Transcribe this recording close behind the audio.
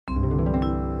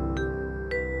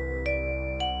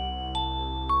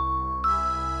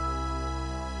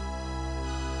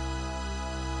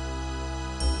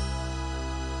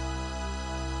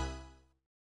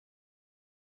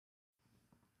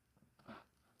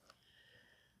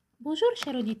Bonjour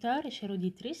chers auditeurs et chères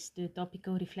auditrices de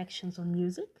Topical Reflections on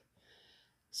Music.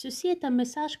 Ceci est un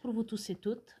message pour vous tous et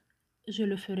toutes. Je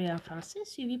le ferai en français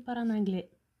suivi par en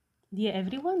anglais. Dear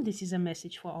everyone, this is a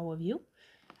message for all of you.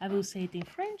 I will say it in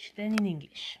French, then in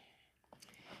English.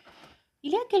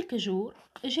 Il y a quelques jours,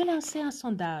 j'ai lancé un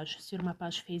sondage sur ma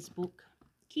page Facebook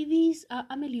qui vise à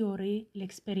améliorer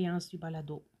l'expérience du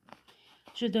balado.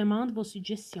 Je demande vos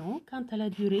suggestions quant à la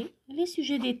durée, les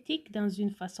sujets d'éthique dans une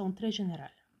façon très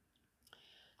générale.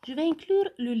 Je vais inclure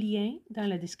le lien dans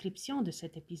la description de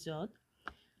cet épisode,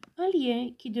 un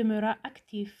lien qui demeurera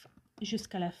actif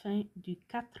jusqu'à la fin du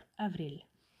 4 avril.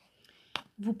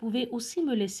 Vous pouvez aussi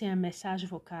me laisser un message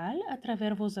vocal à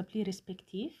travers vos applis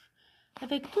respectifs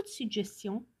avec toute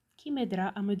suggestion qui m'aidera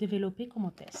à me développer comme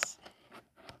hôtesse.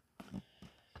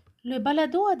 Le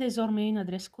balado a désormais une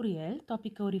adresse courriel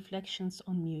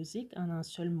topicalreflectionsonmusic en un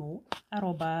seul mot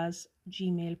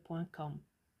 @gmail.com.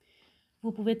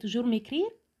 Vous pouvez toujours m'écrire.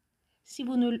 Si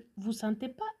vous ne vous sentez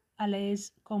pas à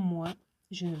l'aise comme moi,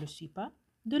 je ne le suis pas,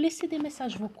 de laisser des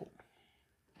messages vocaux.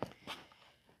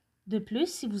 De plus,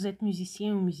 si vous êtes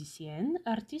musicien ou musicienne,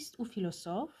 artiste ou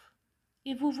philosophe,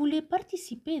 et vous voulez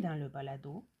participer dans le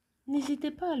balado,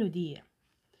 n'hésitez pas à le dire.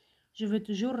 Je veux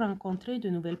toujours rencontrer de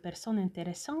nouvelles personnes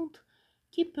intéressantes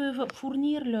qui peuvent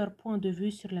fournir leur point de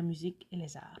vue sur la musique et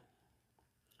les arts.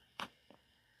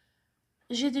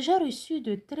 J'ai déjà reçu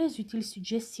de très utiles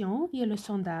suggestions via le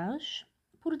sondage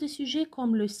pour des sujets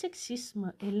comme le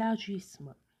sexisme et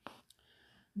l'ageisme.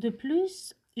 De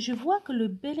plus, je vois que le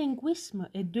bilinguisme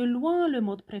est de loin le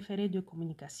mode préféré de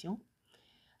communication,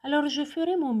 alors je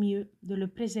ferai mon mieux de le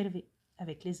préserver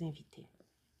avec les invités.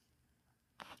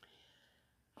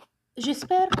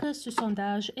 J'espère que ce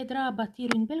sondage aidera à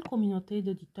bâtir une belle communauté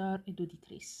d'auditeurs et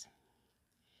d'auditrices.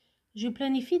 Je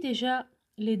planifie déjà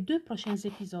les 2 prochains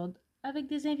épisodes avec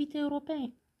des invités européens.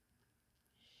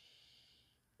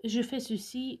 Je fais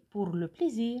ceci pour le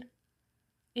plaisir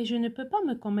et je ne peux pas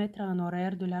me commettre à un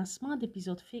horaire de lancement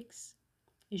d'épisodes fixes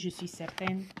et je suis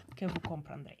certaine que vous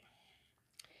comprendrez.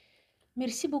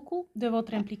 Merci beaucoup de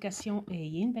votre implication et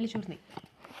ayez une belle journée.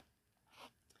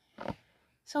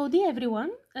 So, dear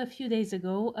everyone, a few days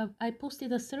ago, I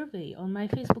posted a survey on my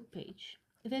Facebook page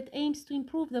that aims to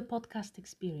improve the podcast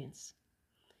experience.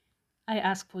 I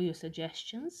ask for your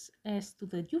suggestions as to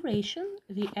the duration,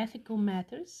 the ethical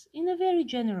matters, in a very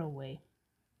general way.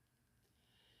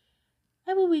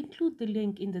 I will include the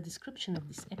link in the description of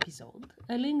this episode,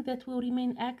 a link that will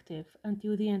remain active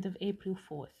until the end of April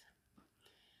 4th.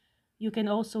 You can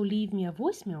also leave me a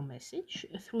voicemail message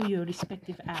through your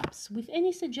respective apps with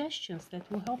any suggestions that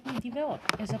will help me develop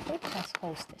as a podcast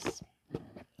hostess.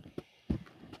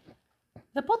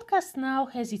 The podcast now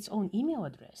has its own email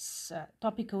address,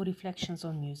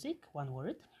 topicalreflectionsonmusic, one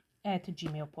word,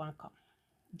 @gmail.com.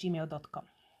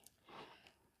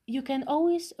 You can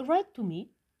always write to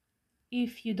me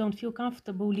if you don't feel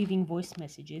comfortable leaving voice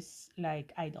messages,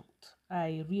 like I don't.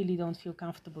 I really don't feel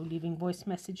comfortable leaving voice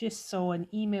messages, so an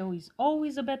email is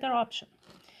always a better option.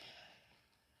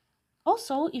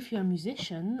 Also, if you're a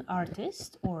musician,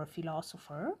 artist, or a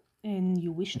philosopher, and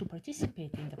you wish to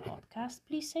participate in the podcast,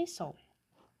 please say so.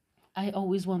 I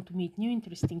always want to meet new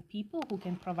interesting people who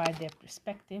can provide their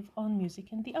perspective on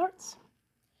music and the arts.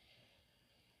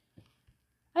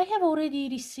 I have already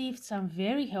received some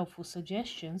very helpful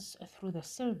suggestions through the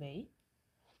survey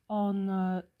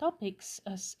on topics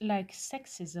like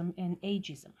sexism and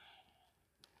ageism.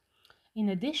 In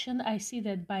addition, I see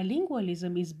that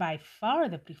bilingualism is by far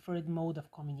the preferred mode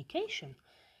of communication,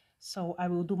 so I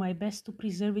will do my best to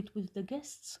preserve it with the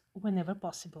guests whenever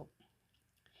possible.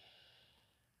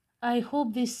 I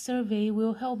hope this survey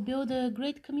will help build a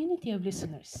great community of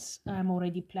listeners. I'm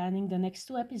already planning the next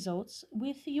 2 episodes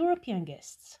with European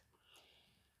guests.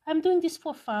 I'm doing this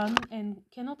for fun and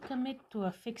cannot commit to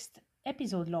a fixed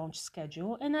episode launch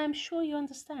schedule, and I'm sure you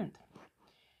understand.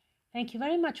 Thank you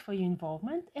very much for your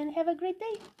involvement and have a great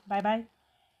day. Bye-bye.